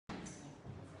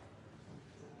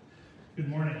Good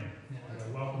morning,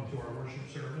 and welcome to our worship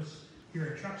service here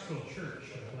at Trucksville Church.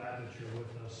 Glad that you're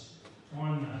with us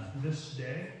on this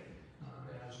day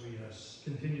as we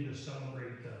continue to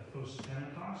celebrate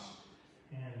post-Pentecost,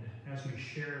 and as we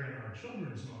share in our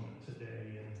children's moment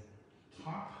today and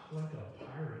Talk Like a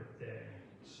Pirate Day.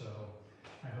 So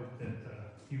I hope that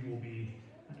you will be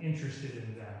interested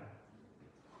in that.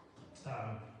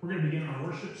 We're going to begin our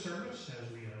worship service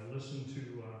as we listen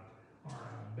to our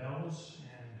bells and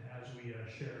as we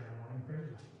share our morning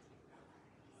prayers.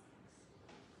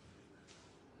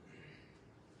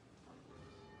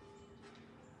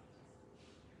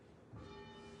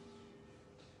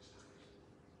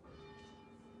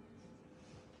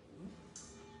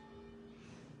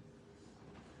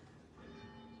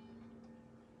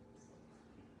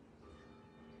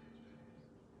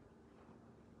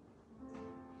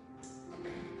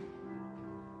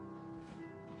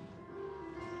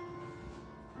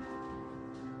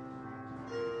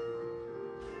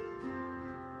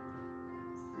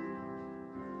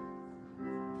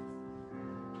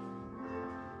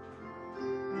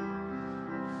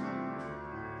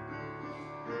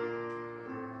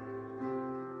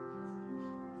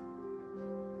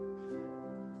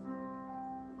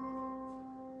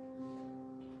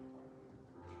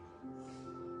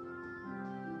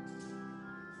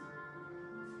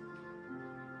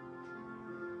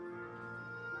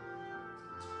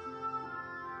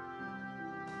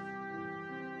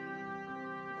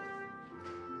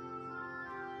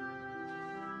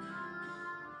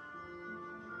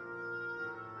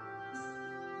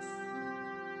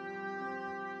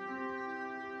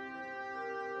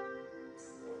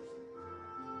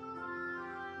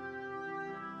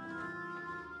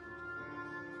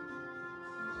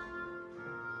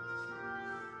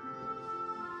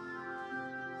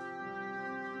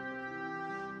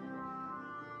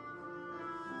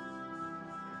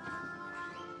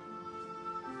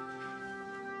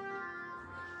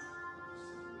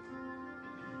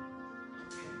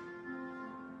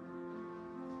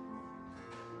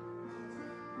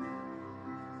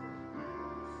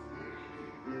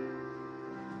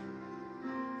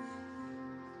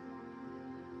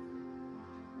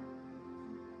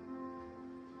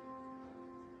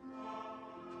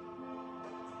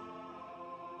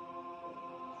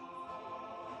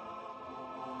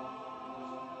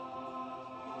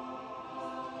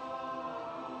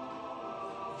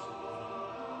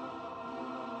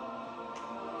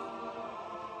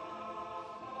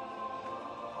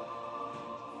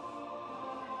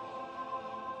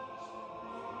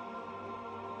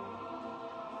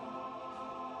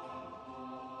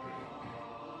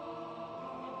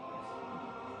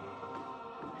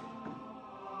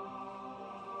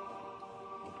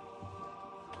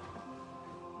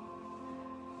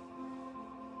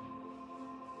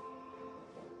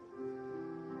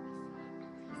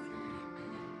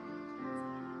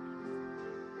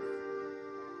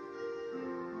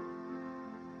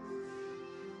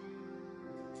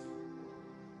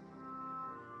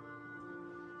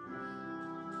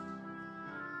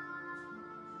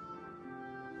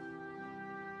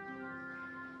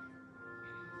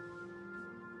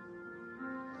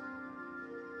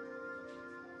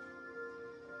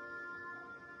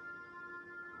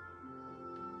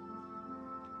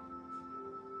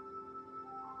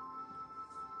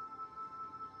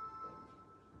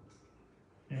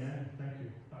 Amen. Thank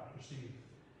you, Dr. Steve.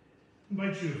 I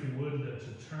invite you, if you would,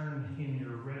 to turn in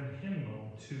your red hymnal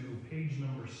to page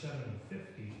number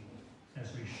 750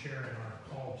 as we share in our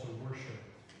call to worship.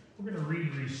 We're going to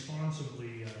read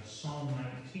responsively Psalm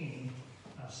 19.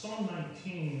 Psalm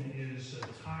 19 is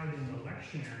tied in the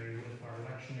lectionary with our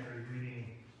lectionary reading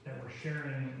that we're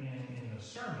sharing in the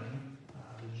sermon,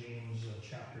 the James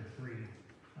chapter 3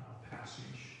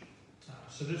 passage.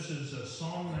 So this is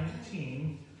Psalm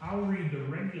 19. I'll read the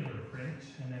regular print,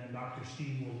 and then Dr.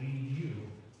 Steve will lead you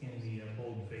in the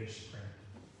bold-face print.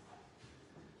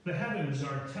 The heavens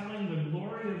are telling the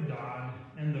glory of God,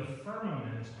 and the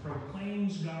firmament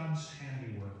proclaims God's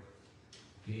handiwork.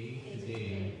 Day to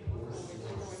day pours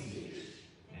forth speech,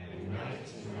 and night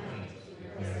to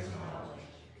night bears knowledge.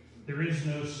 There is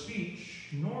no speech,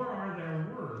 nor are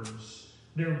there words.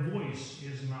 Their voice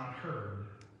is not heard.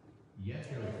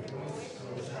 Yet their voice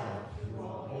goes out through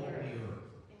all the earth,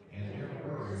 and their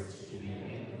words to the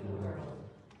end of the world.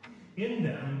 In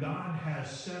them God has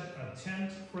set a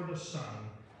tent for the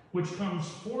sun, which comes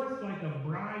forth like a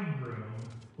bridegroom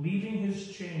leaving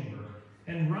his chamber,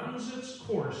 and runs its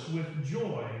course with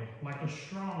joy like a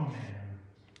strong man.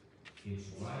 Its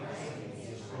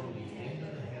rising is from the end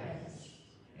of the heavens,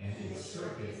 and its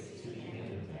circuit to the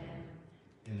end of them,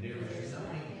 and there is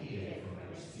nothing hid from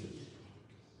its feet.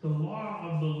 The law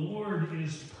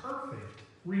perfect,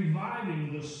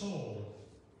 reviving the soul.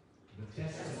 The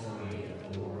testimony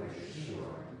of the Lord is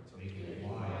sure, making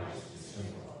wise the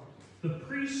simple. The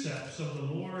precepts of the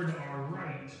Lord are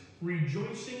right,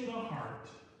 rejoicing the heart.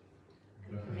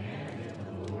 The commandment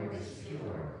of the Lord is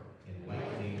pure,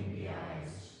 enlightening the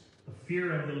eyes. The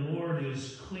fear of the Lord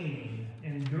is clean,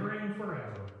 enduring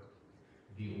forever.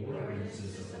 The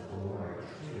ordinances of the Lord are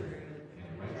true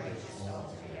and righteous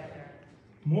altogether.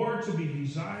 More to be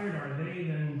desired are they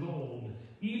than gold,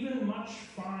 even much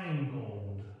fine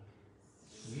gold.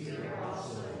 Sweeter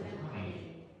also than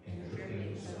honey, and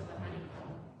drippings of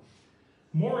honeycomb.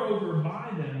 Moreover,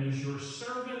 by them is your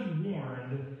servant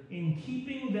warned. In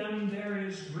keeping them there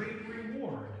is great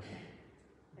reward.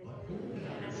 But who can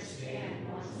understand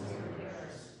one's own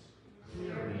errors?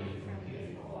 Clear me from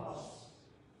hidden faults.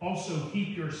 Also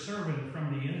keep your servant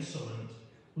from the insolent.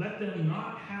 Let them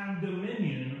not have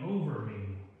dominion over me.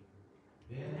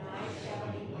 Then I shall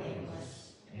be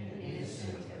blameless and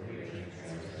innocent of every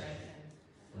transgression.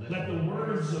 Let the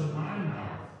words of my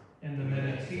mouth and the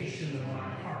meditation of my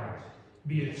heart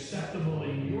be acceptable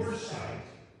in your sight,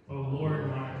 O Lord,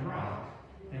 my rock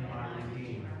and my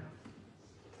redeemer.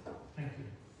 Thank you.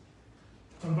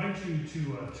 I invite you to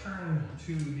turn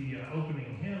to the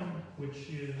opening hymn, which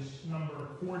is number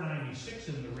 496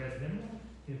 in the red hymnal.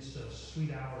 It's a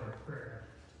sweet hour of prayer.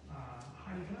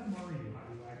 Heidi, can I borrow you,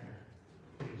 Heidi Wagner?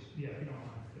 Please. Yeah, if you don't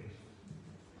mind, please.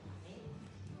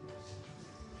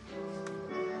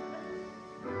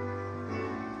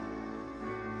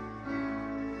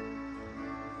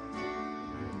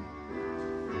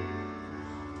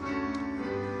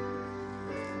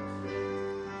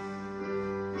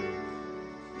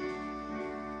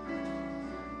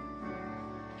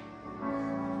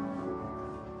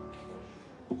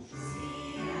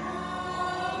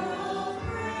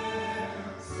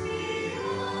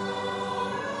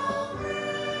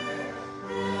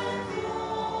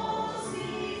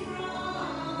 From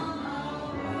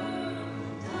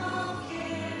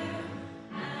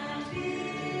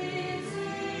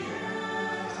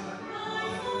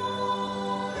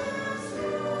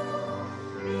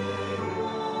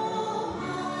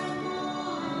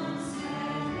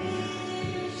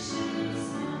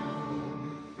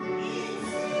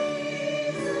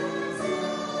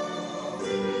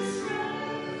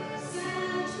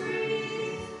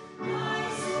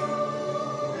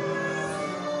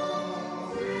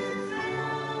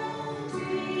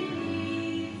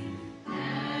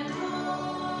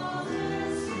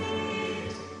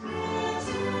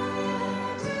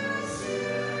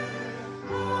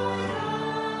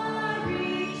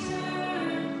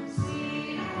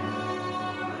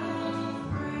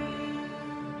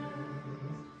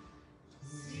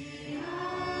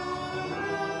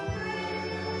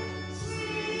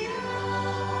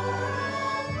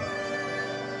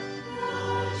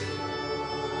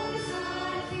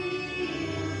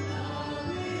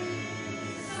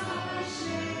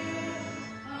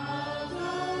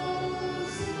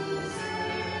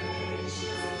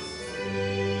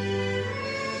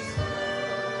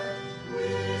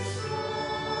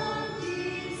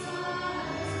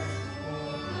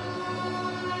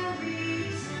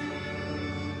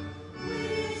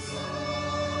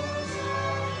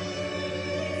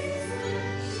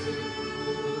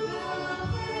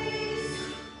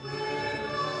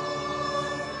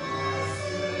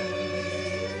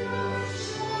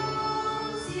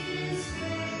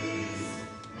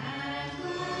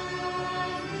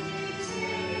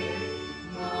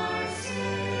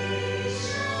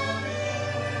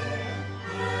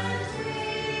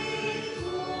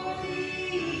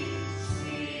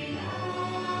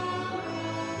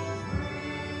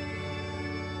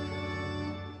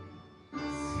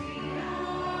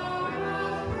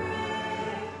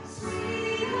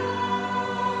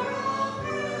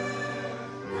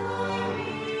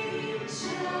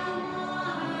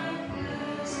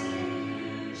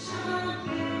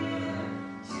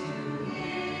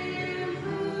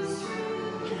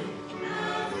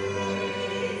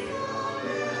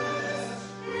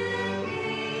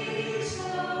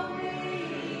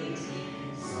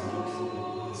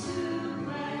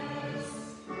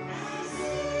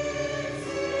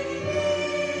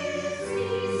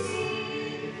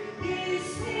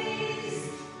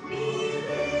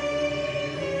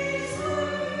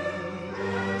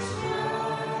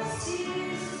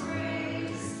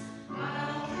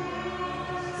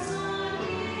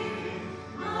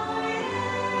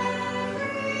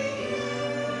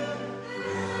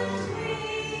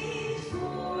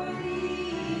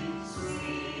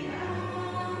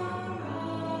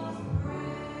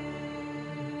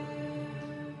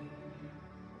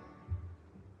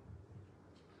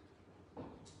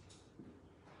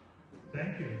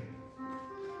thank you.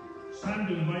 It's time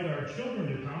to invite our children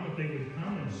to come. If they would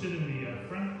come and sit in the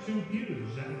front two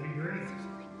pews, that would be great.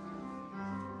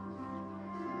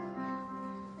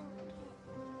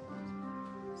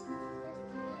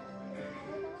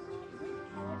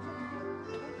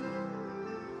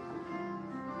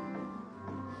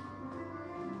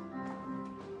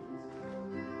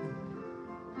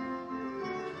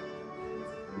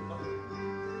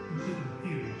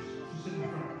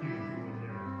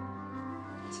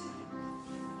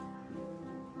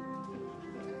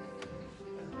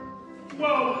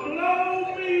 Well,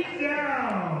 blow me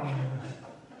down.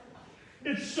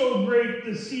 It's so great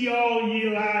to see all ye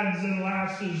lads and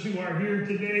lasses who are here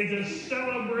today to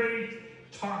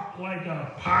celebrate Talk Like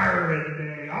a Pirate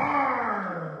Day.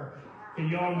 Arr! Can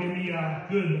y'all give me a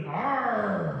good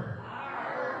arr?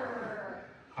 Arr!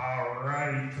 All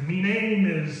right. Me name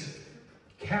is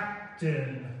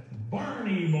Captain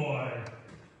Barney Boy.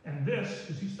 And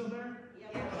this, is he still there?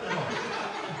 Yep. Oh.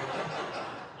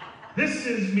 This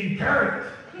is me parrot,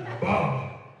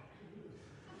 Bub.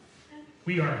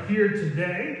 We are here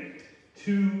today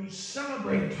to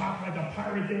celebrate Talk Like a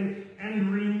Pirate Day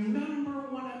and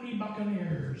remember one of me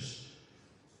Buccaneers.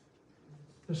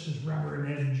 This is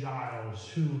Reverend Ed Giles,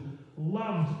 who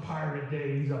loved Pirate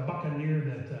Day. He's a Buccaneer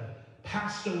that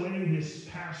passed away this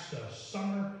past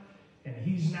summer, and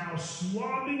he's now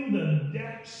swabbing the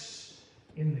decks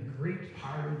in the great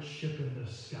pirate ship in the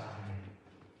sky.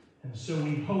 And so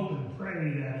we hope and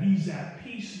pray that he's at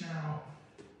peace now,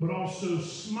 but also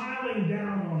smiling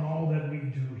down on all that we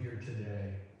do here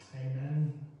today.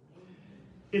 Amen.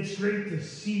 It's great to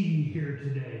see you here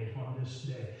today on this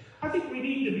day. I think we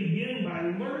need to begin by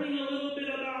learning a little bit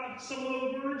about some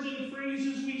of the words and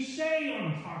phrases we say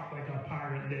on Talk Like a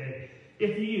Pirate Day.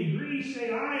 If ye agree,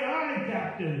 say aye, aye,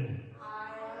 Captain. Aye,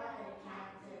 aye,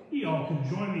 Captain. You all can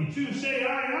join me too. Say aye,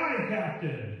 aye,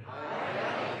 Captain. Aye, aye,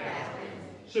 Captain.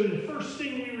 So the first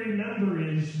thing we remember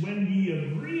is when ye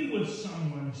agree with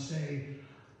someone, say,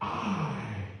 I.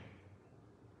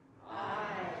 I.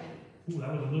 Ooh,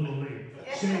 that was a little late.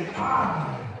 Say,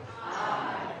 I.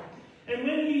 I. And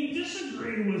when ye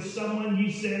disagree with someone,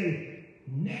 ye say,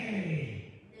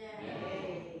 nay.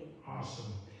 Nay.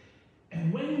 Awesome.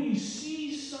 And when you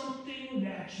see something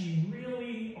that you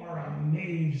really are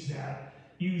amazed at,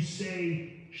 you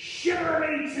say, shiver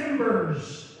me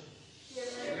timbers.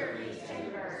 Shiver me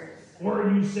timbers.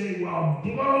 Or you say, well,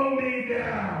 blow me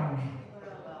down.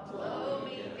 Blow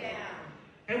me down.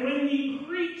 And when you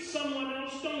greet someone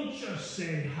else, don't just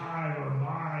say hi or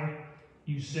bye.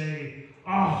 You say,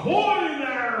 ahoy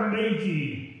there,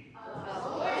 matey.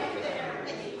 Ahoy there,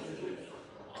 matey.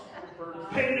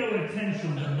 Pay no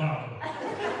attention to Bub.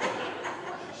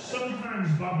 Sometimes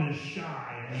Bub is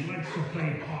shy and he likes to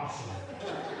play possum.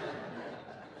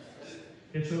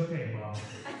 It's okay, Bub.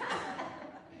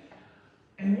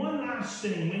 And one last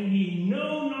thing, when ye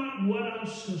know not what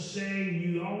else to say,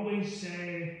 you always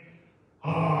say,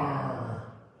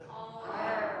 arr.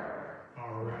 Arr.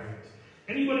 All right.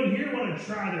 Anybody here want to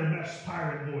try their best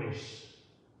pirate voice?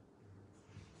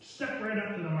 Step right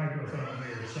up to the microphone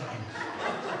here, son.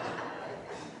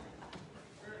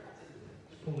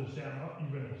 Let's pull this down up.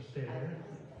 You're going to stay there.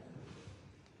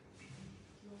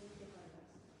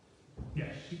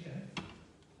 Yes, you can.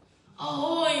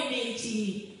 Ahoy,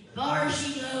 matey. There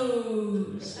she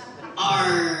goes.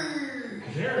 Arr!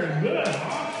 Very good.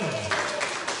 Awesome.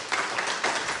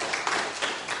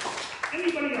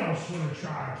 Anybody else want to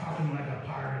try talking like a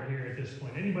pirate here at this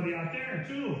point? Anybody out there,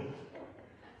 too?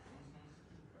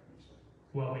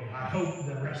 Well, I hope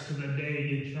the rest of the day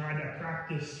you try to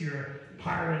practice your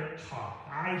pirate talk.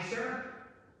 Aye, sir?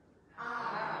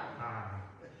 Aye. Aye.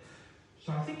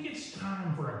 So I think it's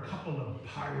time for a couple of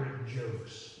pirate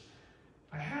jokes.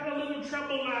 I had a little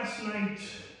trouble last night.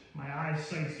 My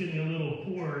eyesight's getting a little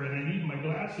poor, and I need my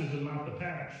glasses and not the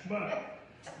patch, but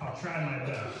I'll try my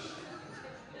best.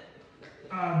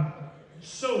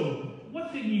 So,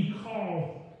 what do you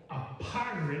call a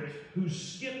pirate who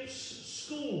skips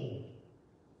school?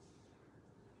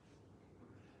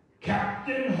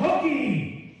 Captain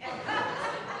Hooky!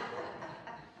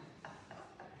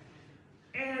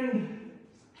 And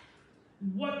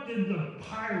what did the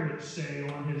pirate say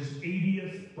on his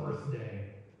 80th birthday?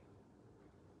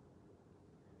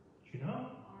 Do you know?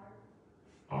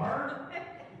 R?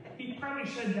 He probably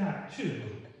said that too.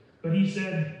 But he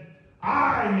said,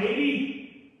 aye,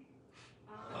 matey.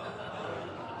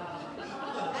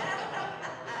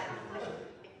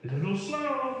 A little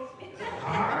slow.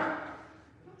 R?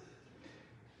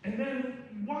 And then,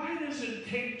 why does it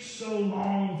take so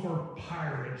long for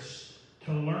pirates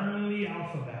to learn the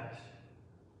alphabet?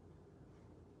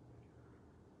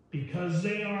 because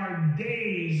they are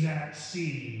days at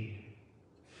sea.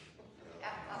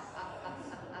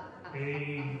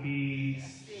 A, B,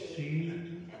 C.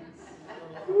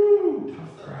 Woo,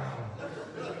 tough crowd.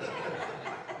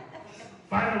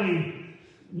 Finally,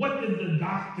 what did the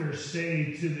doctor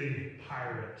say to the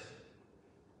pirate?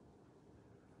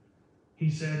 He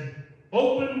said,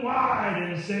 open wide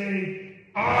and say,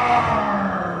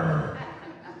 "Arr!"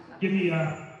 Give me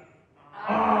a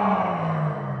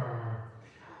 "Arr!"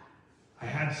 I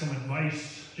had some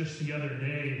advice just the other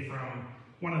day from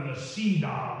one of the sea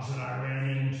dogs that I ran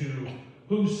into,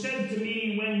 who said to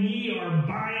me, when ye are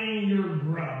buying your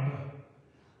grub,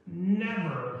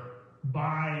 never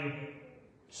buy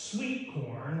sweet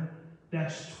corn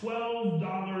that's $12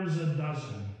 a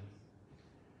dozen.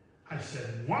 I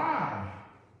said, why?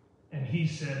 And he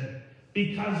said,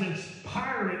 because it's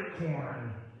pirate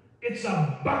corn. It's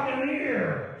a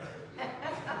buccaneer.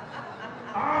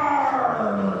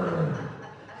 Arr!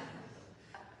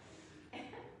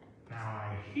 Now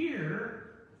I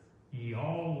hear ye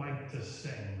all like to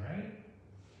sing, right?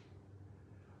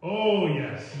 Oh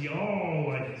yes, ye all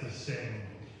like to sing.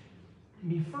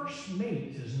 Me first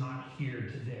mate is not here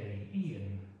today,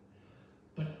 Ian.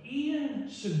 But Ian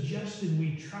suggested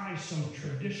we try some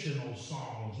traditional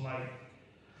songs like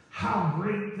How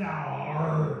Great Thou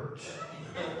Art,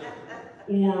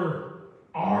 or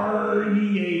Are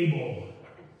Ye Able?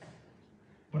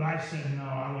 But I said, no,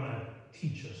 I want to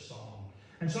teach a song.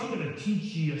 And so I'm going to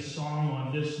teach ye a song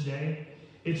on this day.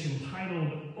 It's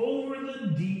entitled Over the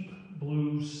Deep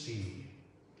Blue Sea.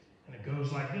 And it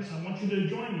goes like this. I want you to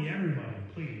join me, everybody,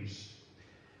 please.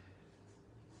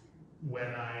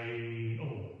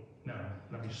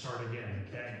 Let me start again,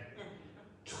 okay?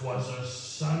 'Twas a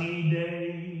sunny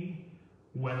day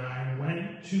when I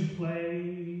went to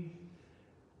play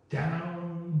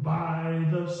down by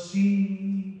the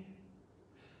sea.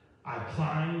 I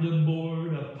climbed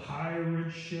aboard a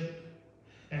pirate ship,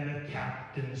 and the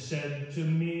captain said to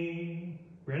me,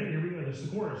 ready? Here we go, this is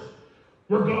the chorus.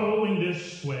 We're going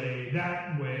this way,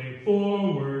 that way,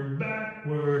 forward,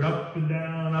 backward, up and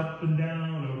down,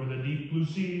 over the deep blue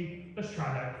sea. Let's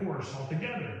try that chorus all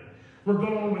together. We're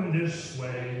going this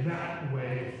way, that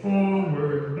way,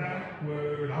 forward,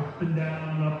 backward, up and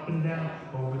down,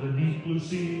 over the deep blue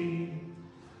sea.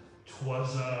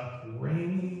 'Twas a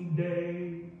rainy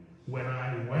day when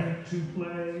I went to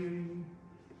play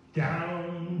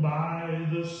down by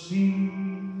the sea.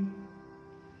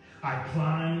 I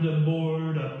climbed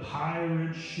aboard a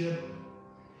pirate ship,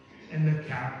 and the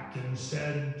captain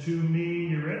said to me,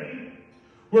 you ready?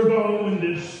 We're going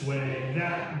this way,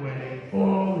 that way,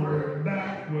 forward,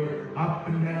 backward, up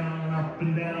and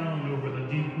down, over the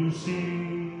deep blue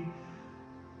sea.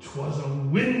 'Twas a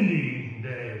windy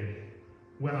day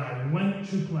when I went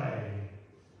to play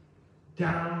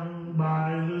down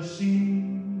by the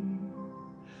sea.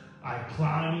 I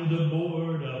climbed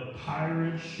aboard a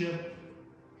pirate ship,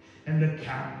 and the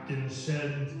captain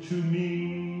said to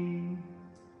me,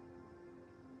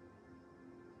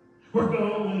 we're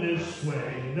going this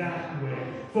way, that way,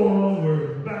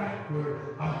 forward,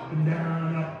 backward, up and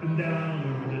down,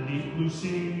 over the deep blue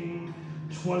sea.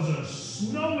 'Twas a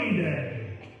snowy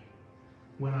day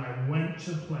when I went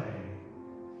to play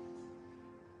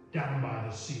down by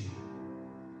the sea.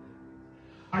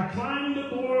 I climbed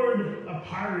aboard a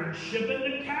pirate ship, and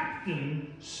the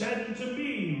captain said to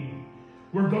me,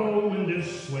 we're going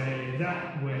this way,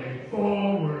 that way,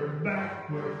 forward,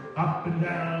 backward, up and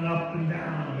down,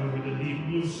 over the deep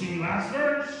blue sea. Last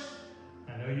verse.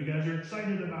 I know you guys are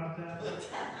excited about that.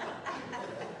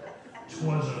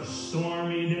 'Twas a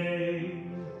stormy day.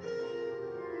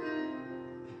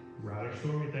 Rather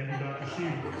stormy, thank you, Dr.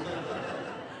 Steve.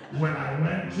 When I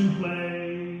went to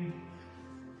play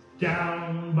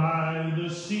down by the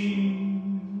sea.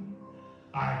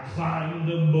 I climbed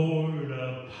aboard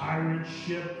a pirate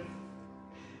ship,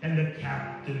 and the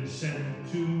captain said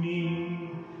to me,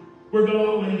 we're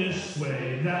going this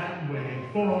way, that way,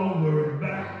 forward,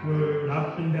 backward,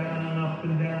 up and down,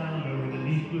 over the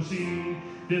deep blue sea.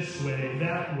 This way,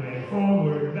 that way,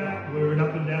 forward, backward,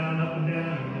 up and down,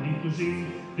 over the deep blue sea.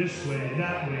 This way,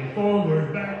 that way,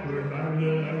 forward, backward,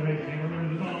 can't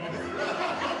remember the song.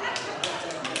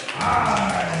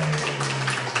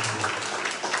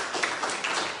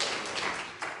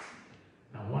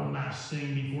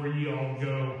 Thing before you all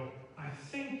go, I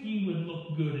think you would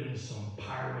look good in some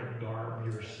pirate garb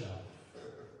yourself.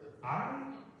 Aye?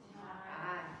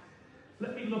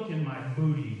 Let me look in my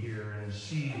booty here and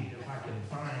see if I can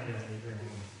find anything.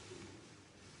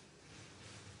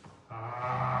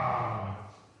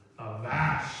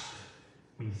 Avast.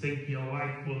 We think you'll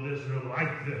like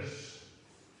this.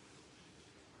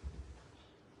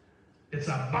 It's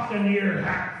a Buccaneer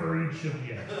hat for each of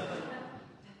you.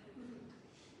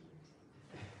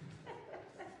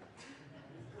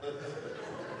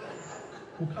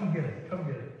 Well, come get it. Come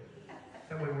get it.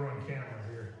 That way we're on camera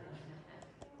here.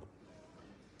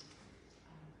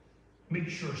 Make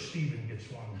sure Stephen gets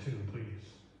one too, please.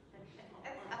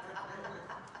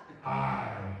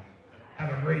 Have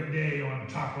a great day on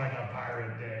Talk Like a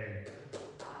Pirate Day.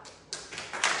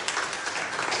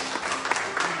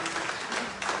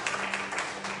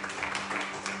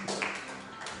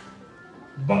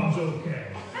 Bub's okay.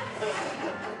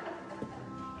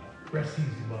 Rest easy,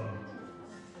 Bub.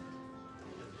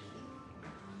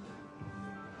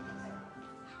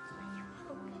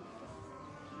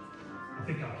 I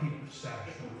think I'll keep the stash.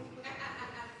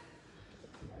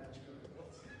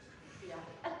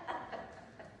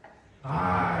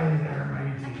 Aye, there,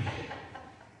 matey.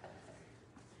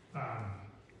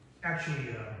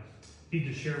 Actually, need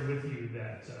to share with you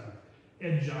that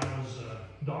Ed Giles'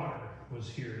 daughter was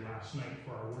here last night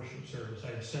for our worship service.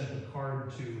 I had sent a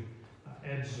card to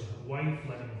Ed's wife,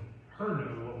 letting her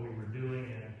know what we were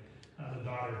doing, and the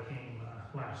daughter came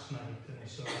last night, and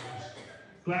so I was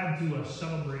glad to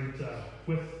celebrate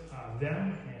with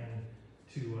them and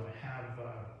to have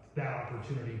that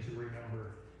opportunity to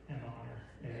remember and honor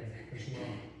Ed as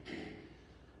well.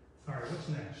 All right, what's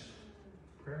next?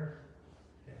 Prayer?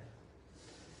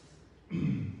 Yeah.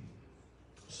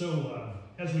 So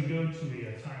as we go to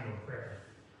a time of prayer,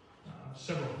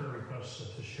 several prayer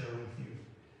requests to share with you.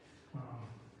 I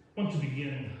want to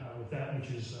begin with that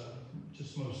which is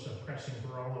just most pressing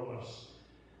for all of us.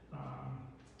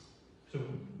 So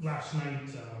last night,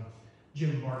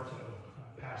 Jim Bartow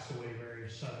passed away very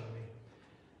suddenly.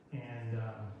 And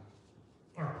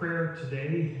our prayer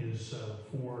today is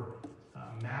for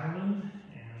Madeline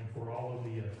and for all of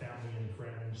the family and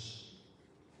friends.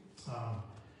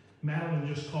 Madeline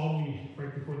just called me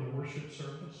right before the worship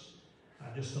service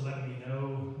just to let me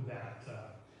know that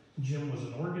Jim was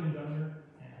an organ donor,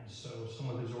 and so some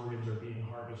of his organs are being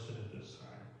harvested at this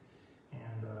time.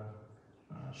 And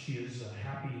she is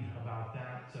happy about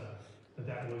that,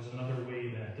 that was another way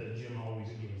that Jim always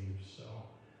gave.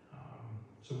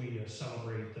 So we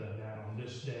celebrate that on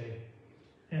this day.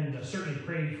 And certainly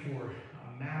pray for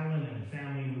Madeline and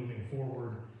family moving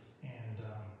forward. And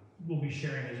we'll be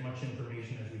sharing as much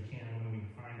information as we can when we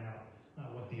find out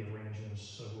what the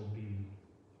arrangements will be.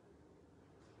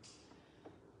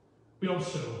 We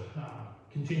also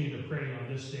continue to pray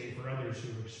on this day for others who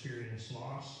have experienced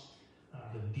loss.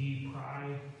 The D.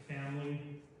 Pry family,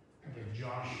 the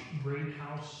Josh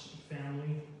Greathouse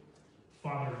family,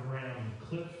 Father Graham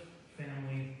Cliff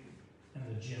family, and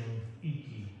the Jim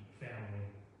Eakey family.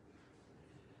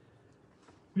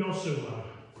 We also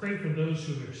pray for those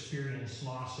who have experienced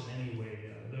loss in any way,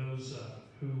 those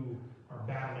who are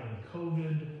battling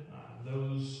COVID,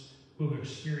 those who have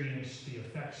experienced the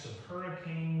effects of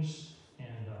hurricanes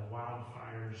and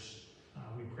wildfires.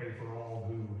 We pray for all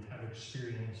who have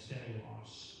experienced any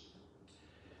loss.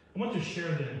 I want to share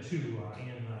then too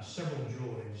in several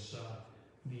joys.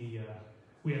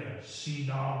 We had a sea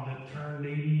dog that turned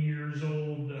 80 years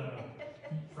old.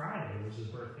 Friday was his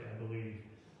birthday, I believe.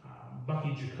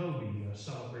 Bucky Jacoby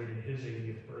celebrated his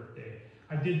 80th birthday.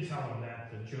 I did tell him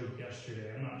that joke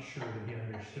yesterday. I'm not sure that he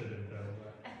understood it though.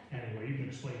 But anyway, you can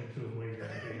explain it to him later,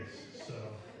 I guess. So,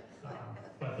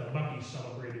 but Bucky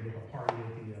celebrated with a party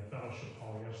at the fellowship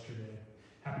hall yesterday.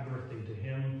 Happy birthday to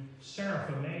him.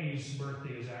 Sarah May's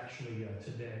birthday is actually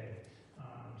today.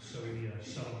 So we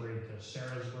celebrate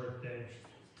Sarah's birthday.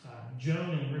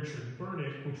 Joan and Richard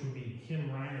Burdick, which would be Kim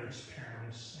Reinert's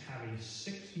parents, have a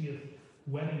 60th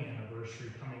wedding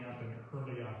anniversary coming up in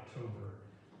early October.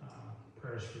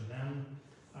 Prayers for them.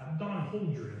 Don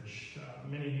Holdridge.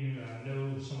 Many of you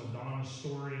know some of Don's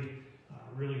story.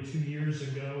 Really 2 years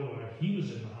ago, he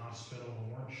was in the hospital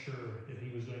and weren't sure if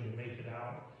he was going to make it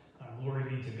out. Glory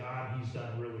be to God, he's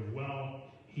done really well.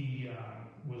 He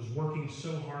was working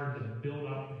so hard to build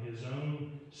up his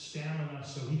own stamina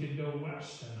so he could go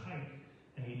west and hike.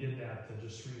 And he did that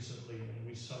just recently, and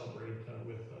we celebrate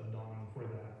with Don for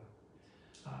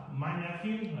that. My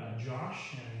nephew,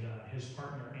 Josh, and his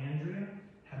partner, Andrea,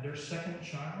 had their second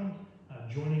child.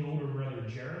 Joining older brother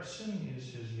Jerison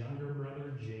is his younger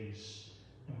brother, Jace,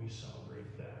 and we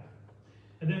celebrate that.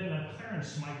 And then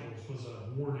Clarence Michaels was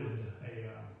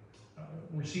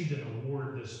received an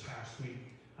award this past week.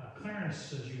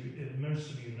 Clarence, as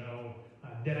most of you know,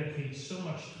 dedicates so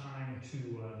much time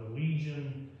to the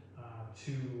Legion,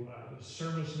 to the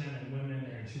servicemen and women,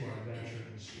 and to our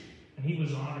veterans. And he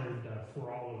was honored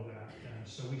for all of that. And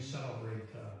so we celebrate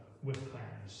with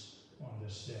Clarence on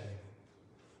this day.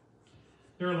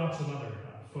 There are lots of other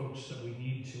folks that we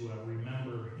need to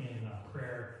remember in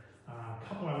prayer. A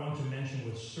couple I want to mention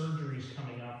with surgeries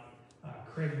coming up.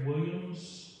 Craig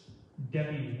Williams,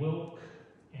 Debbie Wilk,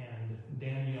 and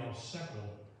Danielle Seckel.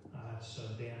 That's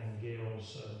Dan and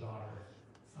Gail's daughter.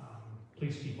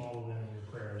 Please keep all of them in your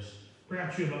prayers.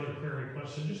 Perhaps you have other prayer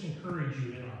requests, so just encourage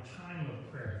you in our time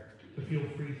of prayer to feel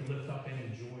free to lift up any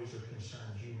joys or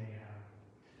concerns you may have.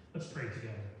 Let's pray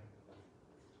together.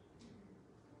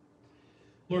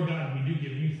 Lord God, we do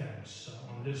give you thanks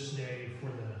on this day for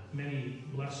the many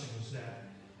blessings that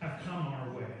have come our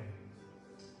way.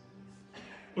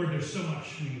 Lord, there's so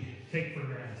much we take for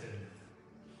granted.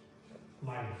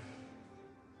 Life,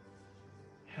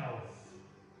 health,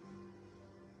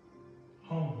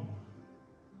 home,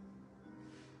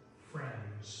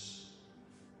 friends,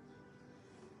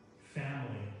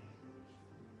 family,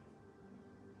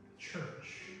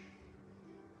 church,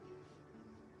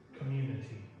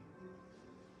 community.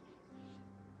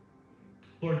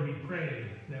 Lord, we pray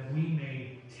that we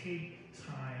may take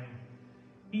time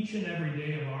each and every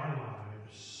day of our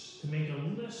lives to make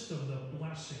a list of the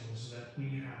blessings that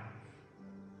we have.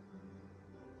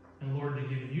 And Lord, to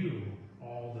give you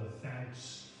all the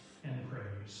thanks and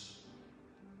praise.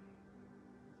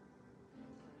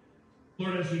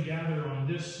 Lord, as we gather on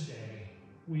this day,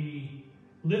 we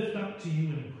lift up to you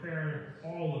in prayer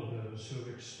all of those who have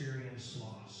experienced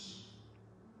loss.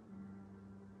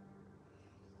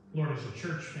 Lord, as a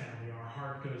church family, our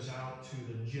heart goes out to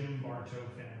the Jim Bartow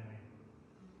family.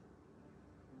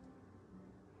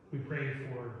 We pray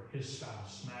for his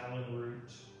spouse, Madeline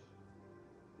Root,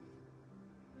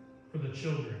 for the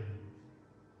children,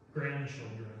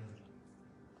 grandchildren,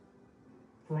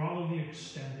 for all of the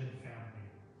extended family.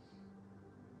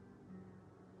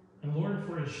 And Lord,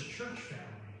 for his church family,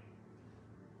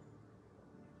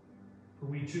 for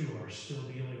we too are still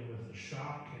dealing with the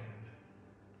shock, and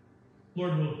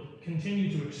Lord, we'll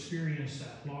continue to experience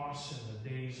that loss in the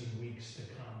days and weeks to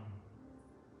come.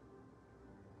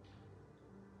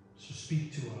 So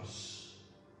speak to us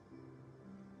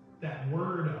that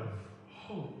word of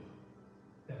hope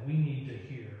that we need to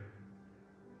hear,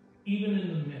 even in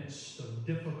the midst of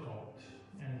difficult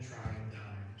and trying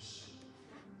times.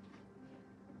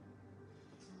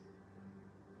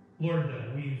 Lord,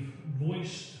 we've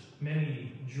voiced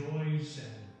many joys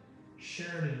and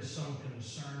shared in some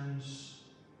concerns.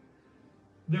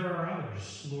 There are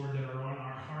others, Lord, that are on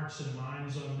our hearts and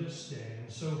minds on this day.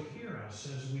 And so hear us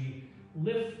as we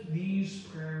lift these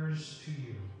prayers to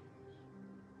you.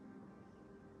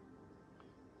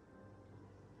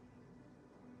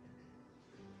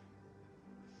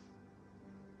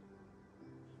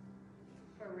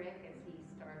 For Rick, as he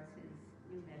starts his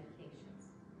new medications,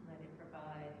 let it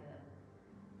provide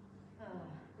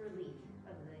relief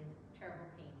of the terrible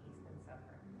pain he's been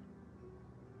suffering.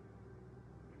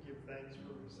 We give thanks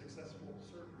for successful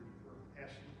surgery for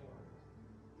Ashley Horn.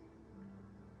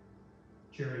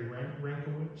 Jerry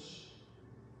Rankowitz,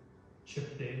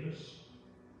 Chip Davis.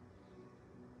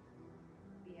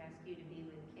 We ask you to be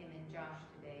with Kim and Josh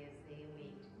today as they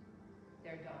await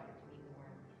their daughter to be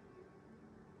born.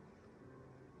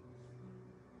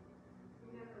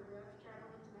 Remember Rick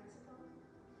traveling to Mexico?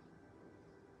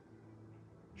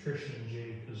 Trish and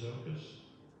Jay Kazokas,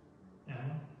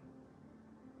 Emma.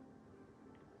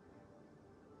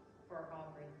 For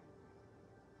Aubrey.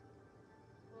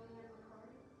 William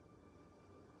McCarty?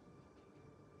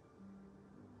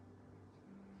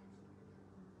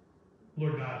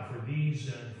 Lord God, for these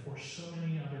and for so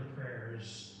many other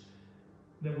prayers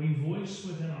that we voice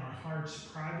within our hearts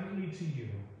privately to you,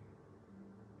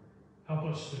 help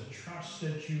us to trust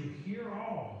that you hear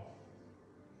all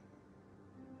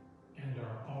and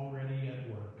are already at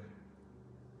work.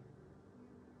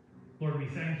 Lord, we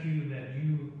thank you that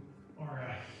you are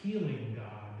a healing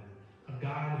God, a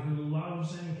God who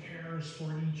loves and cares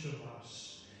for each of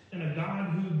us, and a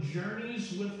God who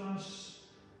journeys with us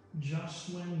just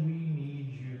when we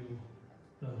need you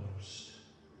the most.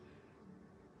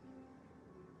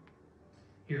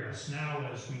 Hear us now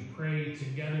as we pray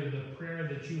together the prayer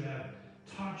that you have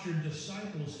taught your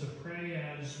disciples to pray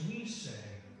as we say,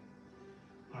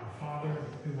 Our Father,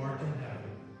 who art in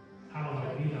heaven,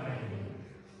 hallowed be thy name.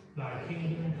 Thy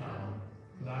kingdom come,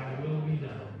 thy will be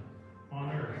done,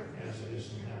 on earth as it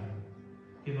is in heaven.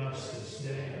 Give us this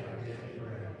day our daily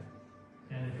bread,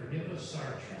 and forgive us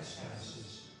our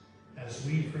trespasses, as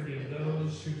we forgive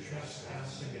those who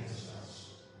trespass against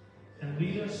us. And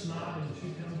lead us not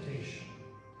into temptation,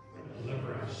 but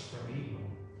deliver us from evil.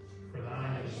 For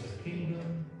thine is the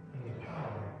kingdom, and the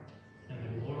power, and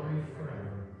the glory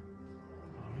forever.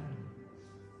 Amen.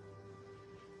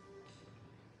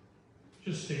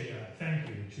 Just a thank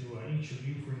you each of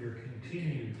you for your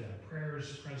continued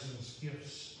prayers, presence,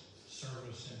 gifts,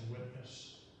 service, and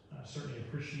witness. Certainly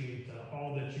appreciate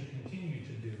all that you continue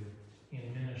to do in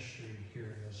ministry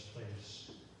here in this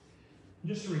place.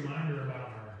 Just a reminder about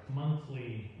our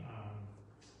monthly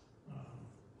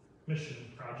mission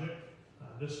project.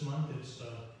 This month it's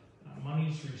the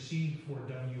monies received for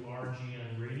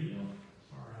WRGN Radio,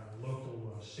 our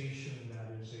local station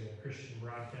that is a Christian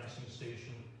broadcasting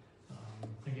station.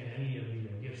 Again, any of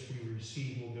the gifts we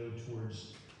receive will go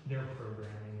towards their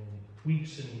programming in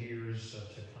weeks and years to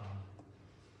come.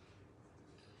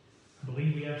 I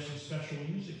believe we have some special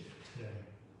music today.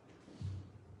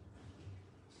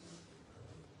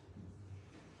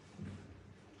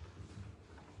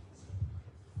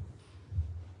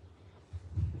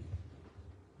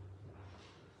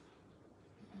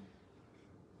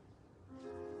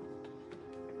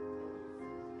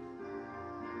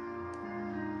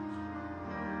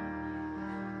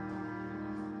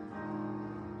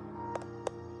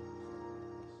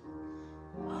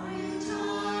 Are you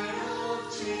tired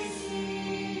of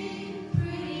chasing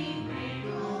pretty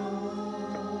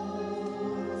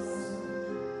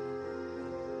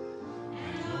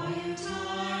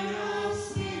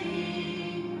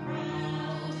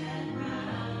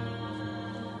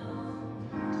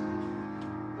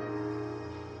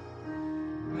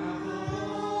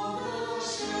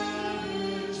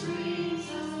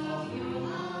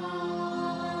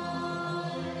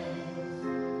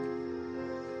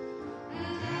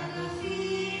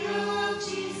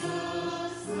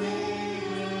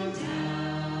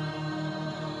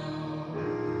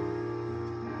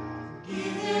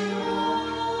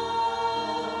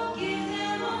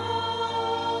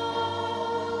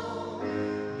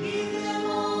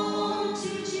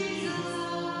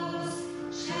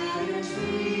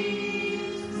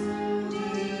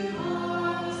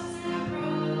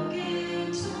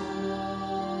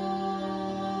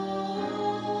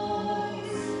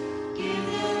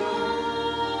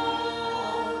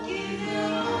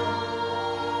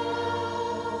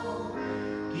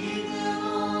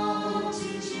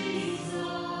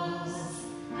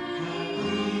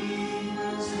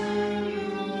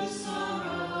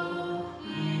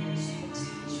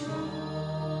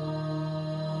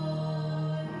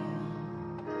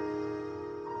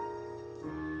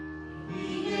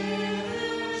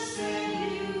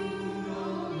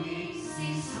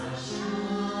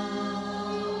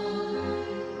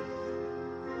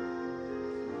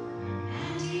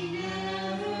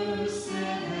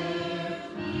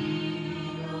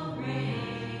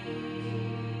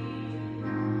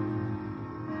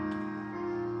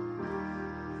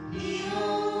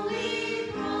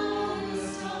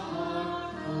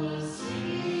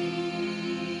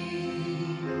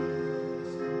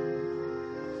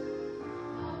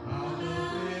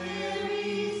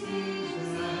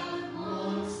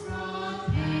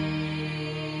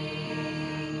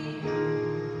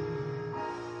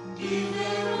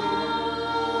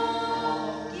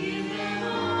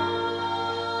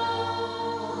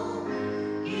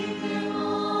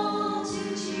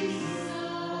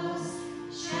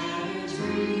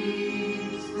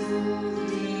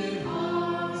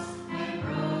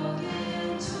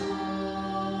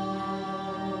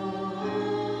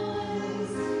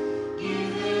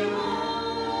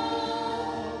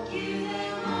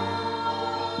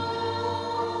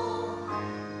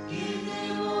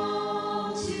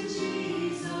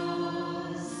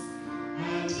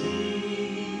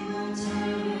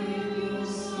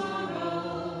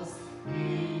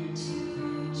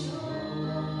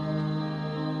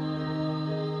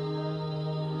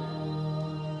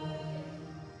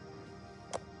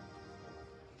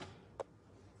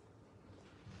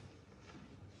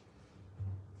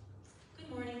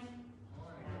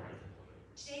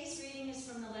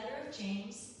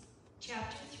James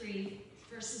chapter 3,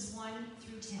 verses 1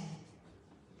 through 10.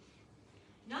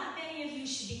 Not many of you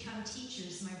should become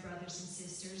teachers, my brothers and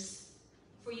sisters,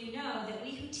 for you know that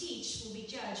we who teach will be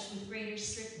judged with greater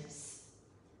strictness.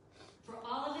 For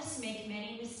all of us make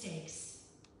many mistakes.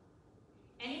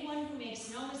 Anyone who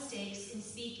makes no mistakes in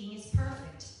speaking is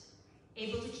perfect,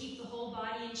 able to keep the whole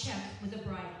body in check with a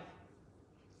bridle.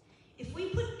 If we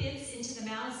put bits into the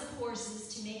mouths of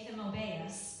horses to make them obey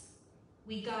us,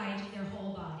 we guide their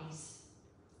whole bodies.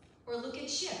 Or look at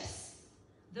ships.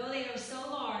 Though they are so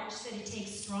large that it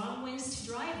takes strong winds to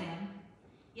drive them,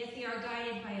 yet they are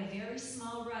guided by a very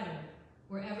small rudder,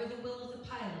 wherever the will of the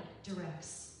pilot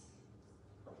directs.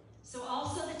 So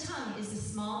also the tongue is a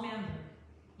small member,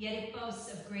 yet it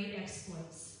boasts of great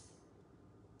exploits.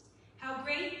 How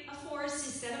great a forest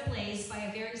is set ablaze by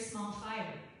a very small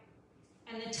fire,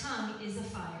 and the tongue is a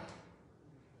fire.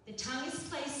 The tongue is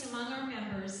placed among our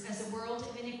members as a world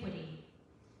of iniquity.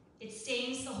 It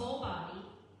stains the whole body,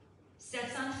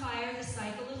 sets on fire the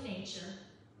cycle of nature,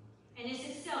 and is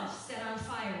itself set on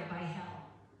fire by hell.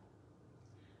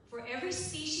 For every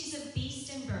species of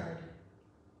beast and bird,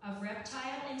 of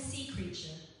reptile and sea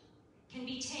creature, can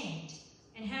be tamed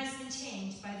and has been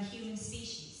tamed by the human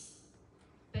species.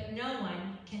 But no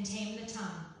one can tame the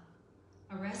tongue,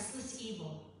 a restless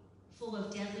evil, full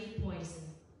of deadly poison.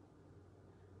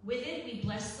 With it we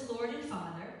bless the Lord and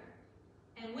Father,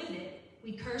 and with it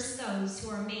we curse those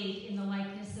who are made in the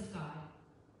likeness of God.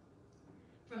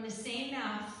 From the same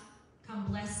mouth come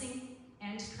blessing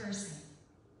and cursing.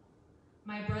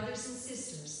 My brothers and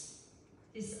sisters,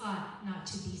 this ought not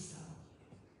to be so.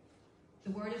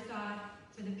 The word of God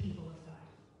for the people of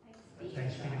God.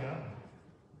 Thanks be to God.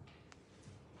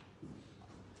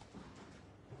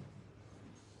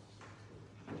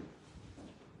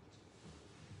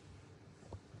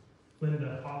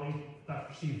 Linda, Holly,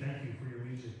 Dr. Steve, thank you for your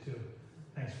music too.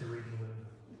 Thanks for reading, Linda.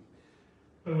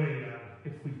 By the way,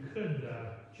 if we could,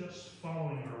 just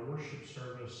following our worship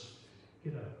service,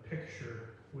 get a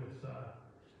picture with the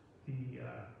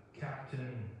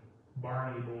Captain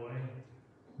Barney boy,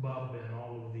 Bub, and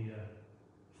all of the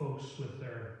folks with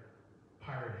their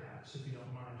pirate hats, if you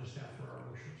don't mind, just after our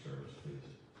worship service, please.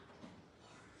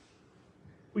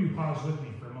 Will you pause with me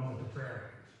for a moment of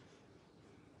prayer?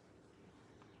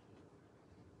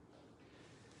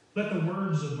 Let the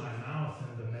words of my mouth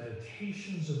and the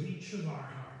meditations of each of our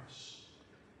hearts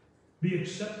be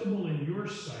acceptable in your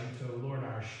sight, O Lord,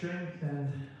 our strength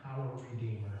and our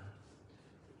Redeemer.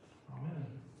 Amen.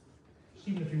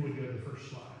 Stephen, if you would go to the first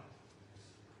slide.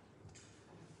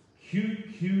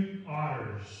 Cute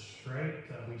otters, right?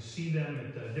 We see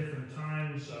them at different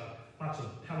times, lots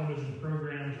of television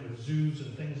programs with zoos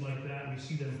and things like that. We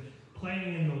see them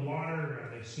playing in the water.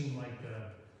 They seem like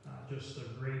just a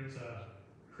great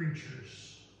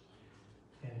creatures.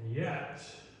 And yet,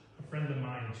 a friend of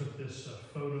mine took this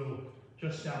photo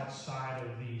just outside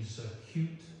of these cute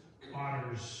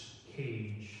otters'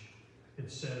 cage.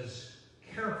 It says,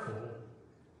 "Careful,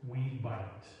 we bite."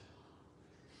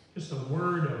 Just a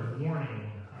word of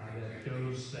warning that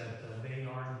goes that they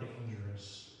are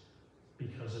dangerous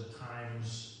because at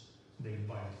times they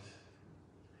bite.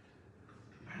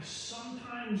 I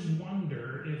sometimes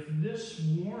wonder if this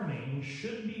warning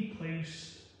should be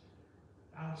placed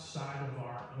outside of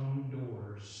our own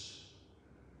doors,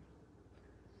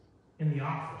 in the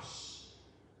office,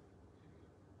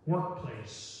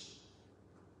 workplace,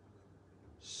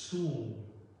 school,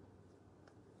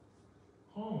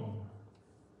 home,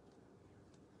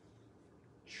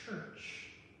 church.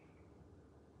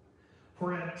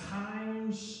 For at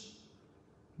times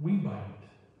we bite.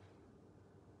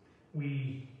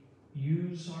 We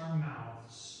use our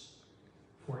mouths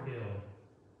for ill.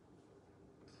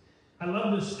 I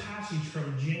love this passage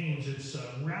from James. It's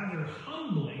rather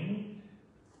humbling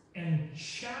and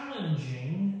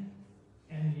challenging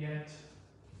and yet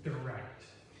direct.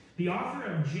 The author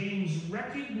of James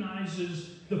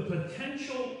recognizes the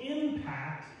potential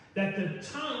impact that the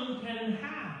tongue can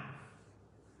have.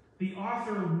 The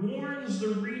author warns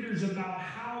the readers about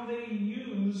how they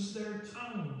use their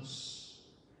tongues.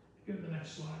 Give the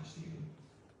next slide, Stephen.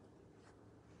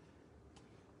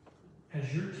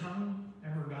 Has your tongue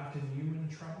ever gotten you in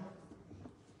trouble?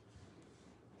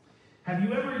 Have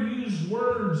you ever used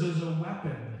words as a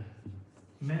weapon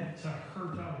meant to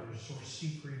hurt others or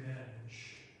seek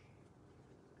revenge?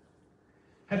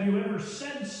 Have you ever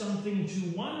said something to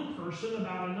one person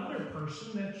about another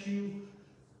person that you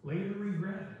later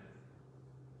regretted?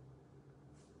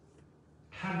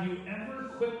 Have you ever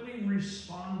quickly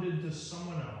responded to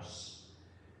someone else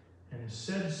and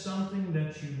said something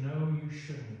that you know you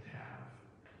shouldn't have?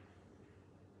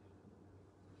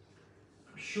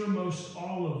 I'm sure most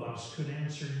all of us could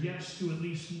answer yes to at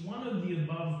least one of the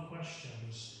above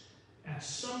questions at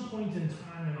some point in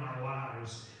time in our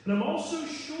lives. And I'm also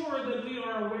sure that we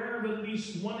are aware of at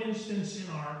least one instance in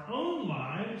our own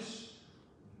lives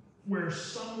where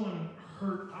someone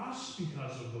hurt us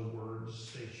because of the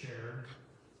words they shared.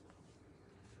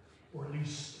 Or at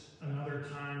least another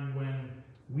time when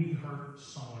we hurt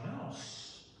someone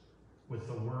else with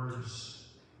the words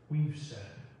we've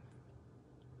said.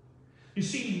 You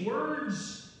see,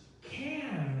 words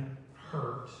can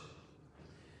hurt.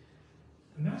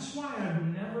 And that's why I've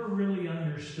never really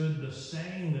understood the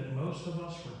saying that most of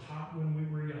us were taught when we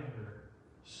were younger.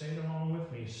 Say it along with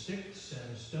me. Sticks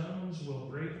and stones will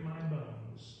break my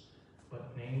bones,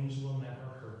 but names will never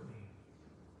hurt me.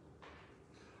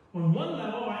 On one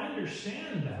level, I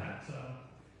understand that.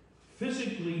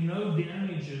 Physically, no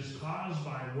damage is caused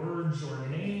by words or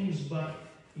names, but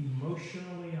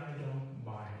emotionally, I don't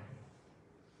buy it.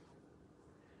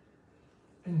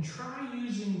 And try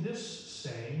using this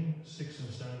saying, sticks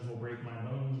and stones will break my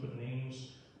bones, but names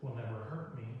will never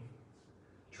hurt me.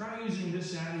 Try using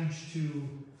this adage to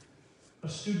a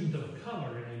student of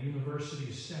color in a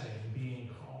university setting being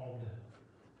called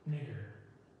nigger.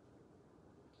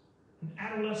 An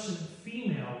adolescent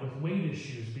female with weight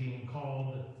issues being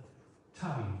called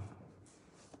tubby.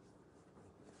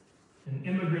 An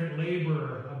immigrant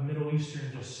laborer of Middle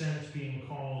Eastern descent being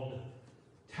called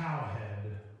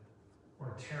towhead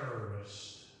or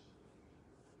terrorist.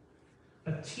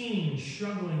 A teen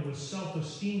struggling with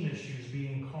self-esteem issues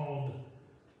being called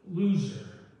loser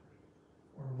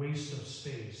or waste of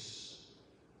space.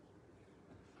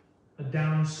 A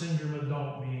Down syndrome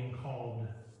adult being called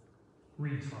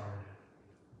retard.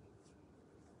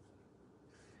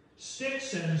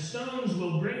 Sticks and stones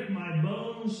will break my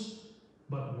bones,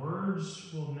 but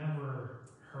words will never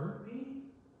hurt me.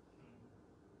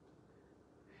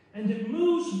 And it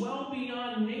moves well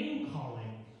beyond name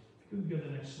calling. If you could go to the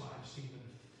next slide, Stephen.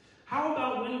 How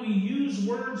about when we use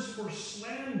words for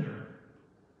slander,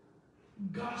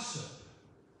 gossip,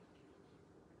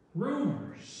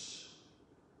 rumors,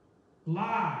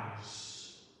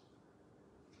 lies,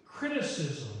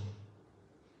 criticism,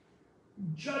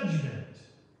 judgment,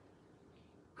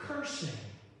 cursing,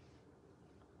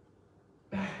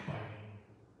 backbiting?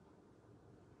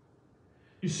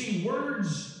 You see,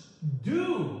 words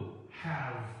do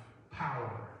have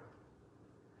power.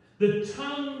 The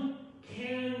tongue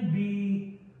can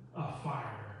be a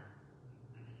fire.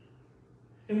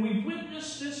 And we've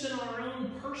witnessed this in our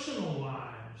own personal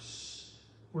lives,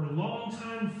 where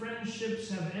longtime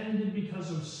friendships have ended because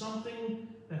of something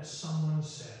that someone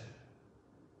said.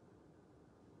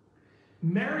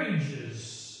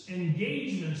 Marriages,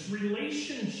 engagements,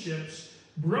 relationships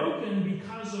broken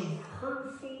because of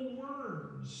hurtful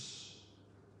words.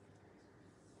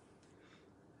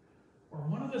 Or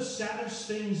one of the saddest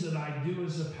things that I do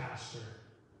as a pastor,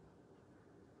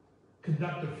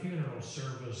 conduct a funeral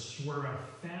service where a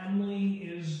family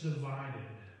is divided.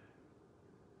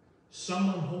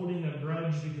 Someone holding a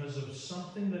grudge because of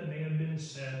something that may have been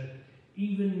said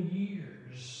even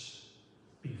years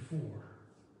before.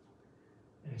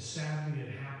 And sadly,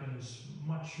 it happens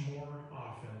much more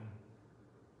often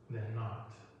than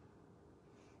not.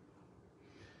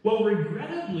 Well,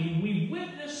 regrettably, we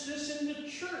witness this in the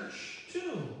church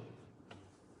too.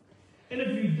 And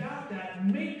if you doubt that,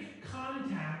 make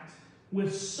contact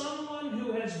with someone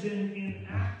who has been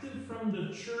inactive from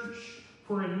the church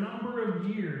for a number of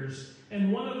years.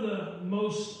 And one of the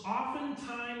most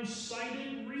oftentimes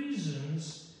cited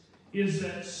reasons is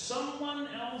that someone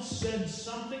else said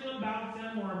something about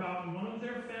them or about one of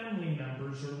their family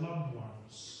members or loved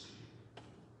ones.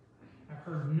 I've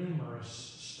heard numerous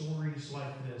stories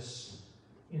like this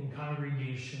in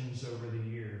congregations over the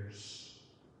years.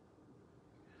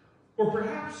 Or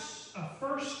perhaps a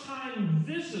first-time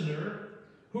visitor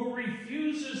who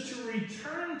refuses to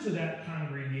return to that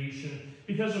congregation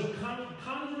because of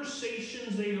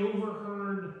conversations they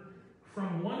overheard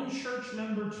from one church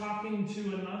member talking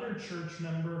to another church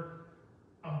member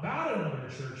about another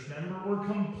church member, or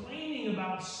complaining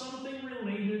about something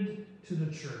related to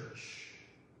the church.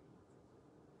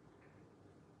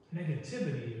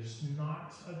 Negativity is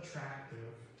not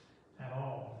attractive at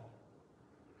all.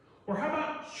 Or how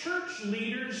about church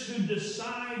leaders who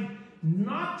decide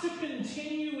not to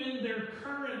continue in their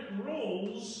current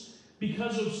roles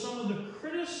because of some of the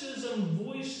criticism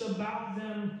voiced about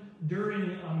them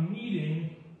during a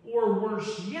meeting, or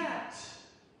worse yet,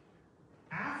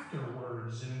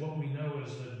 afterwards in what we know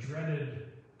as the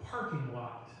dreaded parking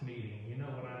lot meeting. You know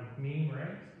what I mean,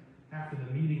 right? After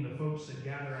the meeting, the folks that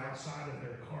gather outside of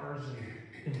their cars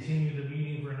and continue the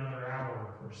meeting for another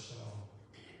hour or so.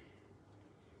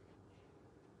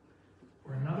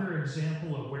 Or another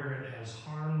example of where it has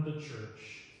harmed the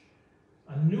church,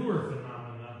 a newer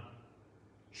phenomenon,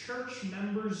 church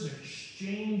members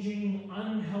exchanging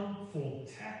unhelpful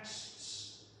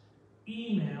texts,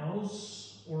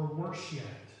 emails, or worse yet,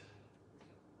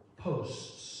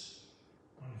 posts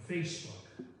on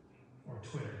Facebook or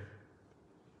Twitter.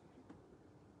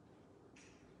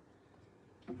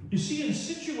 You see, in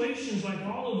situations like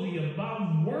all of the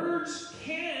above, words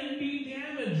can be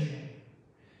damaging.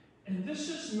 And this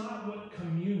is not what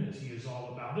community is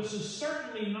all about. This is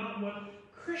certainly not what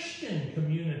Christian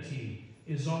community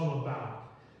is all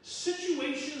about.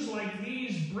 Situations like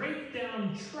these break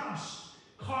down trust,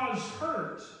 cause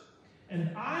hurt,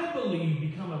 and I believe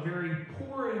become a very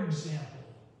poor example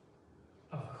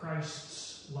of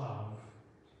Christ's love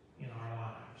in our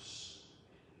lives.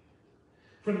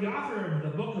 For the author of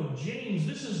the book of James,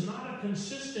 this is not a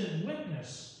consistent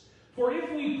witness. For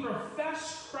if we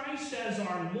profess Christ as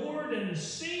our Lord and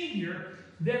Savior,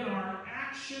 then our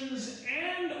actions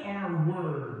and our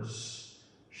words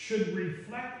should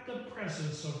reflect the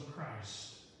presence of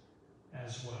Christ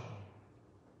as well.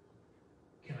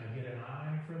 Can I get an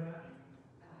eye for that?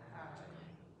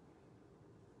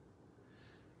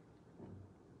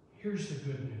 Here's the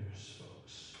good news,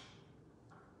 folks.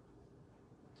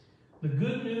 The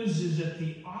good news is that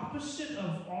the opposite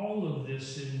of all of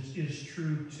this is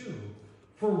true too.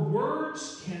 For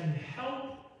words can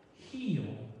help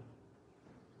heal.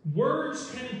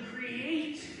 Words can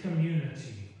create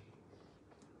community.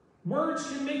 Words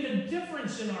can make a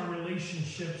difference in our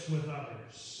relationships with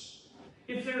others.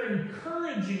 If they're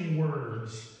encouraging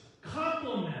words,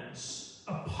 compliments,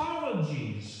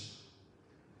 apologies,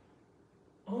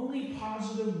 only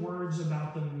positive words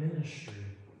about the ministry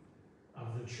of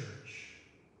the church.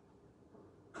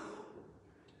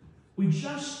 We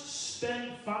just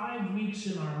spent 5 weeks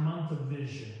in our month of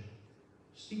vision.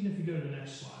 Stephen, if you go to the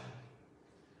next slide.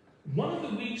 One of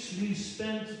the weeks we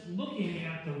spent looking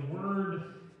at the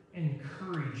word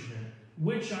encouragement,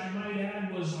 which I might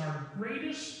add was our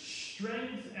greatest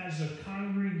strength as a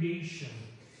congregation.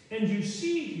 And you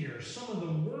see here some of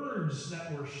the words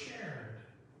that were shared.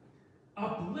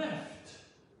 Uplift,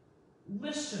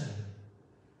 listen,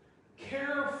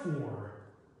 care for,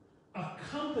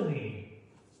 accompany,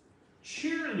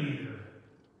 cheerleader,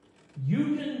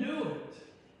 you can do it,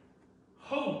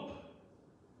 hope,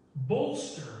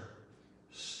 bolster,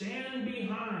 stand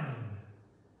behind,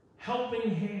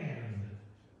 helping hand,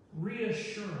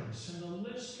 reassurance, and the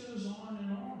list goes on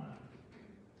and on.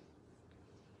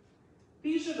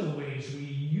 These are the ways we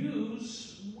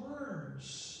use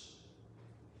words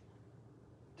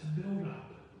to build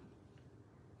up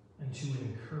and to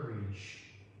encourage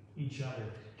each other.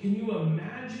 Can you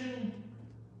imagine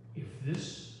if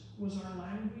this was our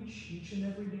language each and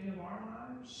every day of our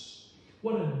lives?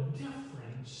 What a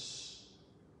difference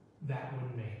that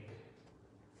would make.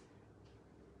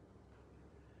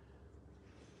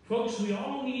 Folks, we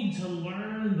all need to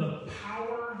learn the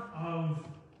power of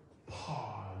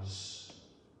pause.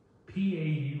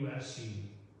 P-A-U-S-E.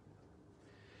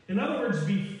 In other words,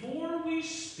 before we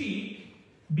speak,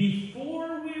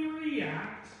 before we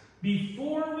react,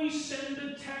 before we send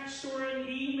a text or an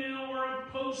email or a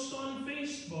post on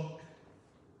Facebook,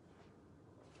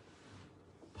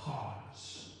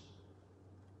 pause.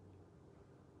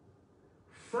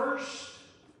 First,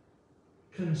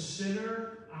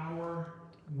 consider our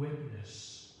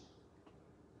witness.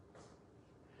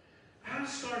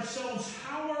 Ask ourselves,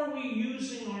 how are we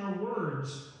using our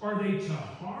words? Are they to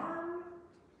harm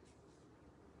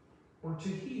or to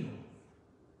heal?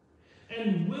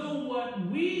 And will what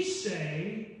we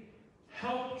say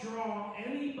help draw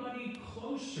anybody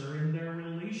closer in their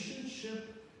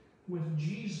relationship with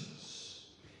Jesus?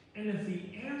 And if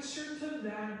the answer to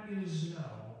that is no,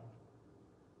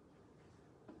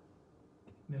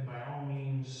 then by all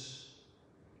means,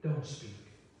 don't speak.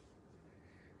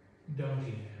 Don't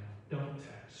email. Don't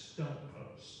text. Don't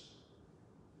post.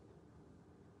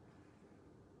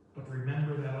 But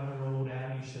remember that other old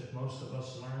adage that most of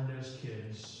us learned as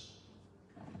kids.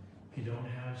 If you don't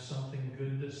have something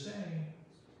good to say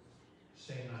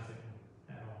nothing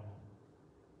at all.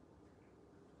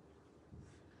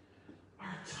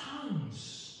 Our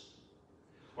tongues,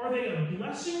 are they a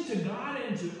blessing to God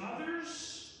and to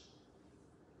others?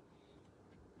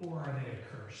 Or are they a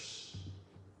curse?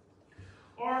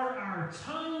 Are our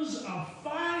tongues a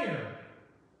fire?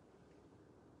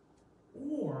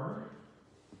 Or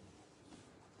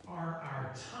are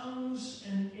our tongues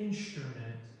an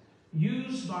instrument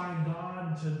used by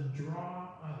God to draw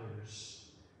others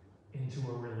into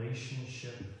a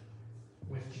relationship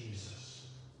with Jesus?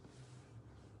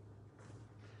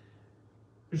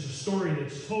 There's a story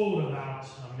that's told about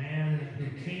a man who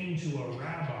came to a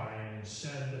rabbi and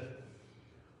said,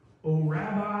 "O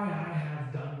Rabbi, I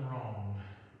have done wrong.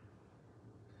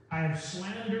 I have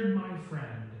slandered my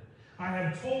friend. I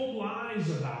have told lies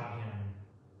about him.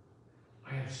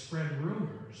 I have spread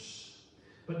rumors.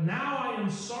 But now I am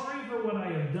sorry for what I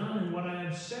have done and what I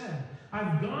have said.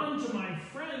 I've gone to my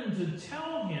friend to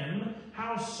tell him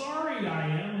how sorry I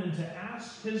am and to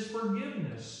ask his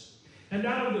forgiveness. And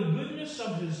out of the goodness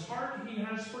of his heart, he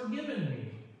has forgiven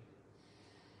me.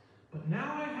 But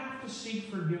now I have to seek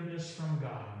forgiveness from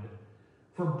God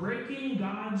for breaking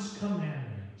God's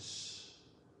commandments.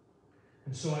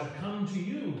 And so I've come to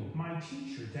you, my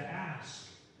teacher, to ask,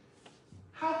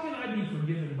 How can I be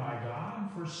forgiven by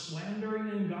God for slandering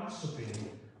and gossiping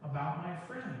about my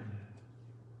friend?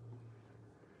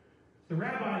 The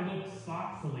rabbi looked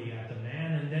thoughtfully at the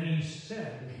man, and then he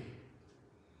said,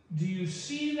 do you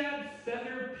see that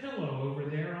feather pillow over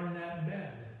there on that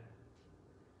bed?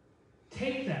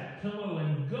 Take that pillow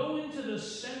and go into the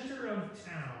center of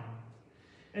town,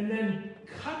 and then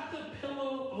cut the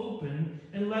pillow open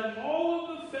and let all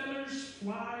of the feathers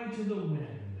fly to the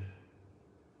wind.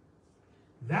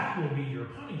 That will be your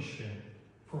punishment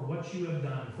for what you have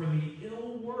done, for the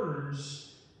ill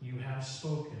words you have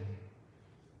spoken.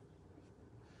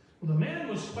 Well, the man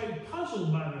was quite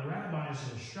puzzled by the rabbi's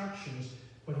instructions,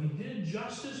 but he did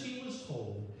just as he was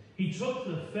told. He took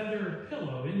the feather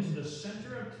pillow into the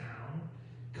center of town,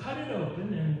 cut it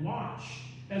open, and watched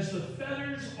as the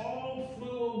feathers all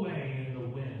flew away in the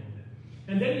wind.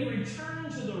 And then he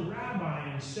returned to the rabbi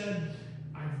and said,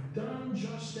 I've done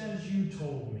just as you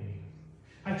told me.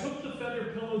 I took the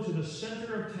feather pillow to the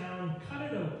center of town, cut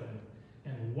it open,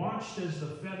 and watched as the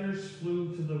feathers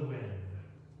flew to the wind.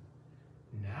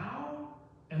 Now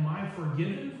am I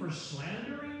forgiven for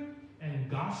slandering and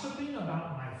gossiping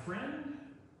about my friend?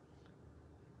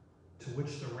 To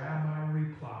which the rabbi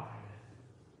replied,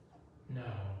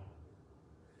 no.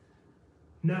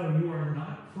 No, you are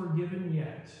not forgiven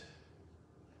yet,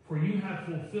 for you have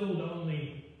fulfilled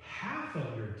only half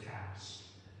of your task.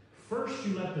 First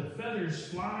you let the feathers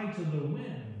fly to the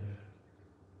wind.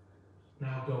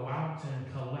 Now go out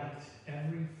and collect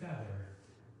every feather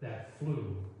that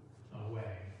flew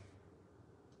away.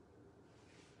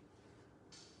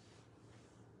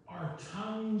 Our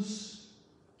tongues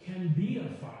can be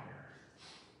a fire.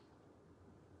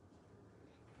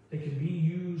 They can be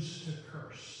used to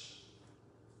curse,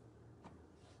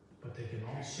 but they can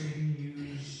also be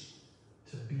used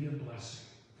to be a blessing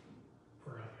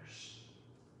for others.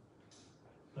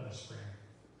 Let us pray.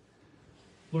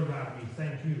 Lord God, we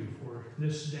thank you for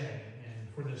this day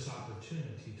and for this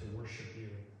opportunity to worship you.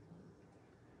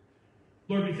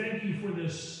 Lord, we thank you for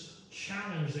this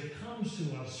challenge that comes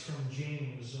to us from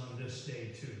James on this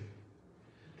day too.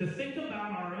 To think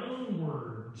about our own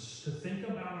words, to think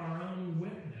about our own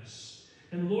witness,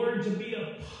 and Lord, to be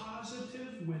a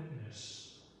positive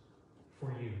witness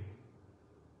for you.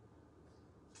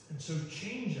 And so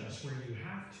change us where you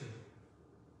have to.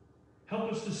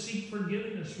 Help us to seek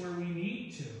forgiveness where we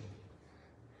need to.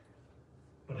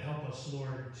 But help us,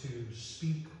 Lord, to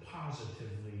speak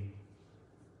positively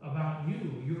about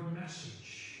you, your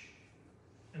message,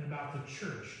 and about the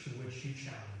church to which you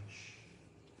challenge.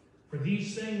 For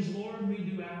these things, Lord, we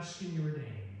do ask in your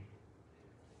name.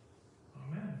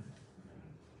 Amen.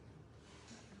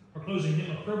 Our closing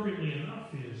hymn, appropriately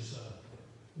enough, is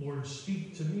Lord,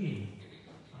 Speak to Me.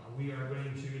 We are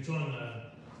going to, it's on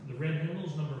the red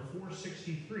hymnals, number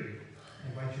 463. I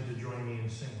invite you to join me in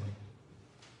singing.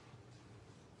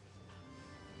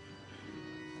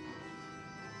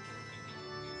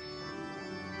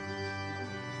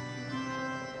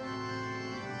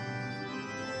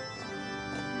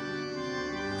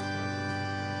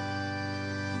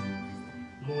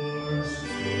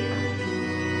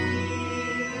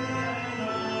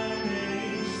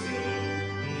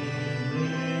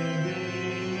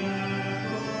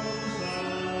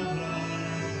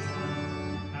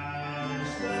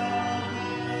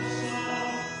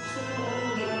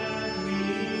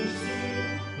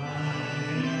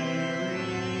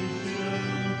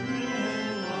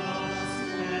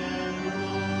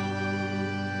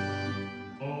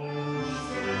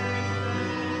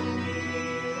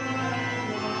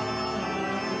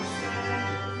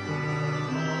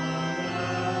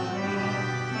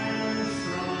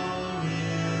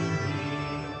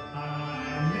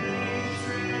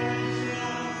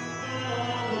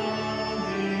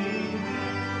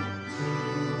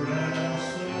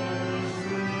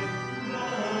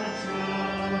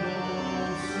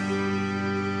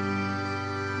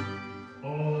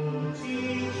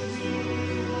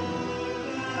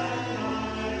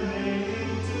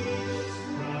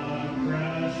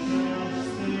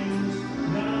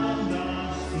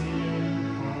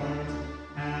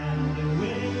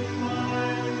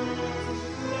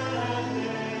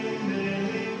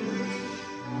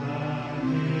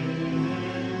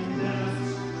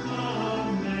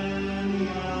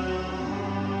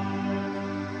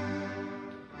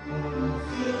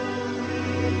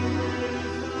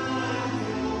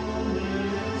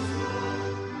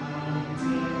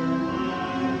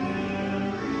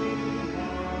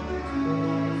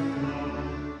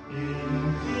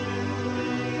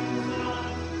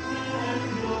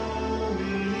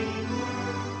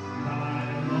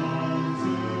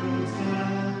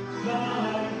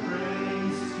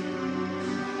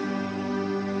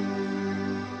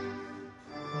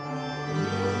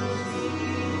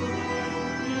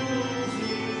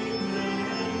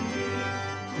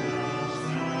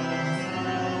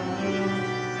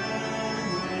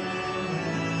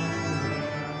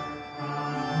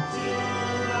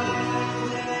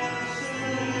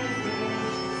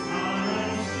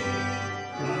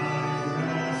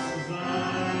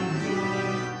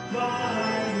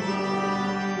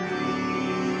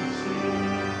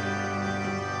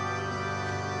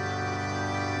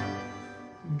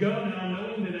 Go now,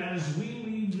 knowing that as we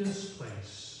leave this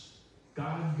place,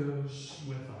 God goes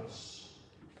with us.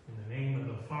 In the name of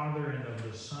the Father, and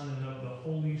of the Son, and of the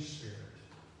Holy Spirit.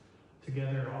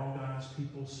 Together, all God's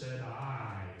people said,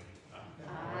 Aye.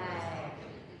 Aye.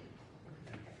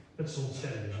 Let's hold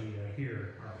steady as we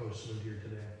hear our postlude here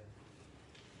today.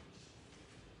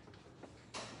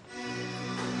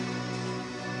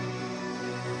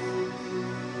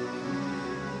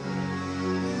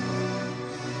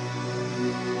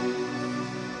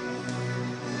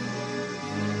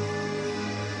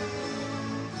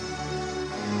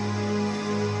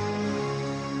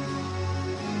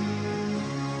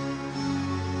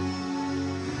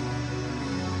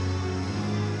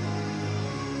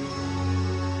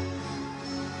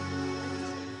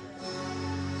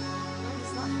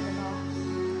 It's not good at all.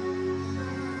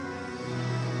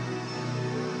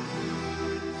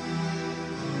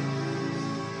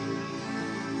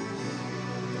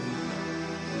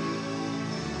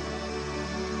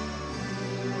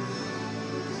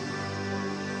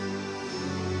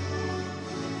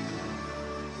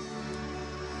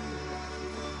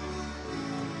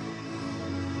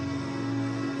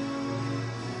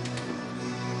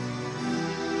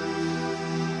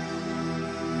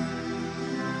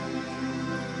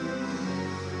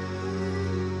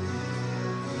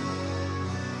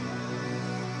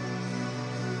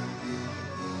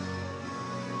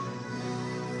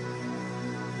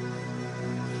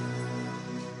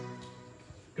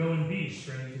 Go in peace,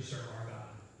 ready to serve our God.